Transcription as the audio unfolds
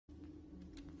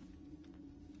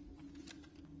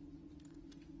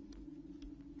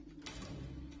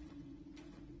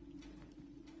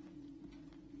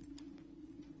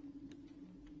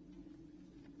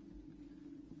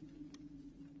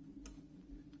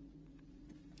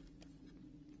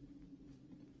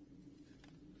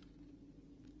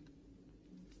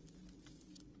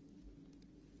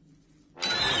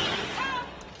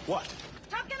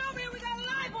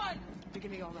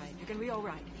all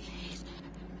right. Please.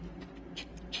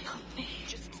 Kill me.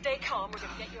 Just stay calm. We're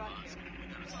gonna get you out of here.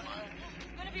 It's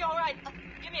gonna be all right.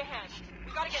 Give me a hand.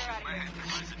 We gotta get her out of here.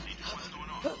 What's going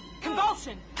on?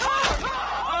 Convulsion!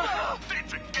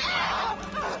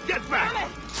 Get back!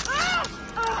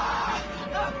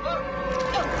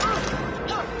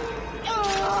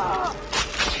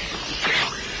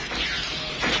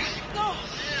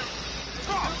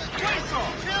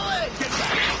 Flamethrower! Kill it! Get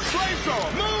back! Flamethrower!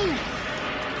 Move!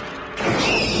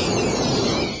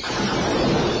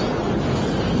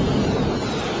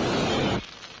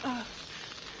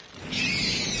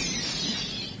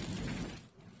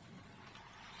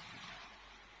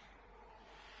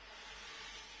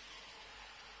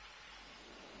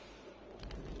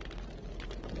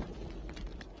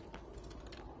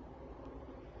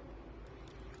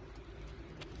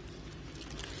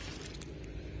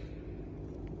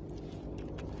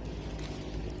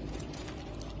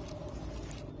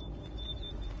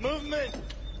 Movement!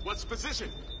 What's position?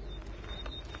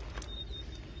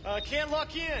 Can't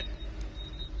lock in.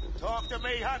 Talk to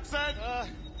me, Hudson!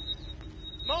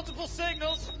 Multiple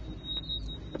signals.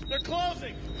 They're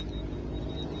closing.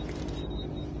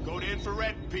 Go to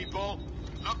infrared, people.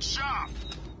 Look sharp!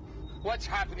 What's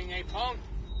happening, Apone?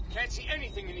 Can't see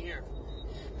anything in here.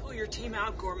 Pull your team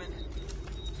out, Gorman.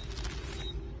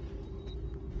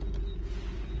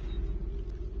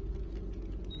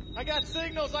 I got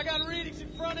signals. I got readings in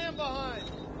front and behind.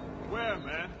 Where,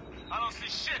 man? I don't see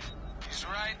shit. He's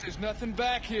right. There's nothing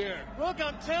back here. Look,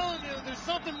 I'm telling you, there's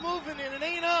something moving and it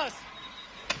ain't us.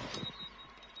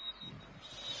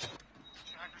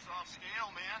 Tracker's off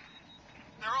scale, man.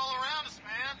 They're all around us,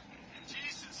 man.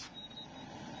 Jesus.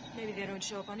 Maybe they don't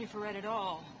show up on infrared at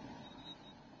all.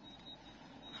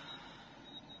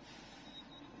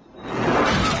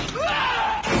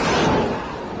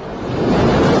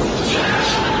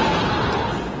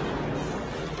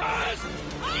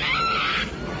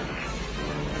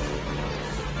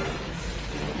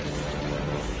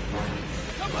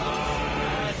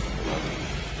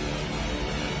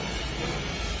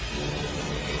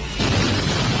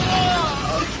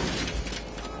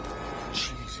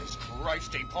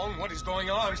 Apone, what is going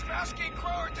on? Vasquez,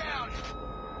 Crow are down!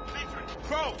 Dietrich!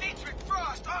 Crow! Dietrich,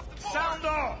 Frost, off the board! Sound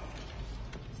off!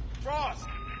 Frost!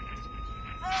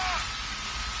 Frost!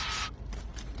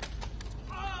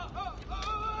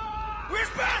 Where's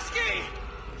Vasquez?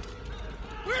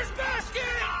 Where's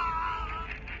Vasquez?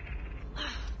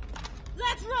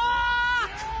 Let's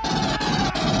rock!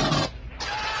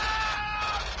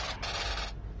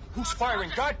 Who's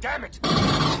firing? God damn it!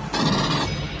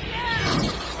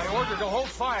 I ordered to hold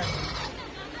fire.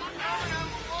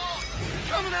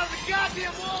 Coming out of the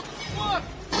goddamn wall! Look!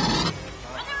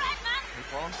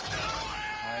 Apone,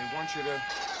 I want you to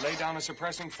lay down a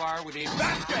suppressing fire with the...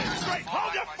 Vasquez! Straight!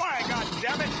 Hold your fire,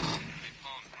 goddammit!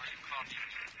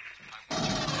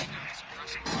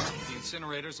 The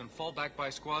incinerators and fall back by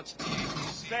squads.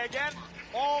 Say again?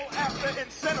 All after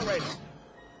incinerators.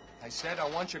 I said I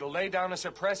want you to lay down a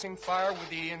suppressing fire with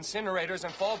the incinerators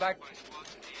and fall back...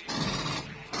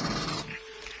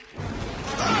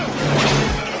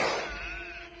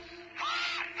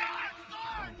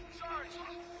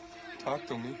 Talk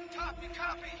to me. Copy.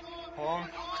 Apone,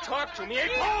 talk to me,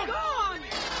 Apone! Gone!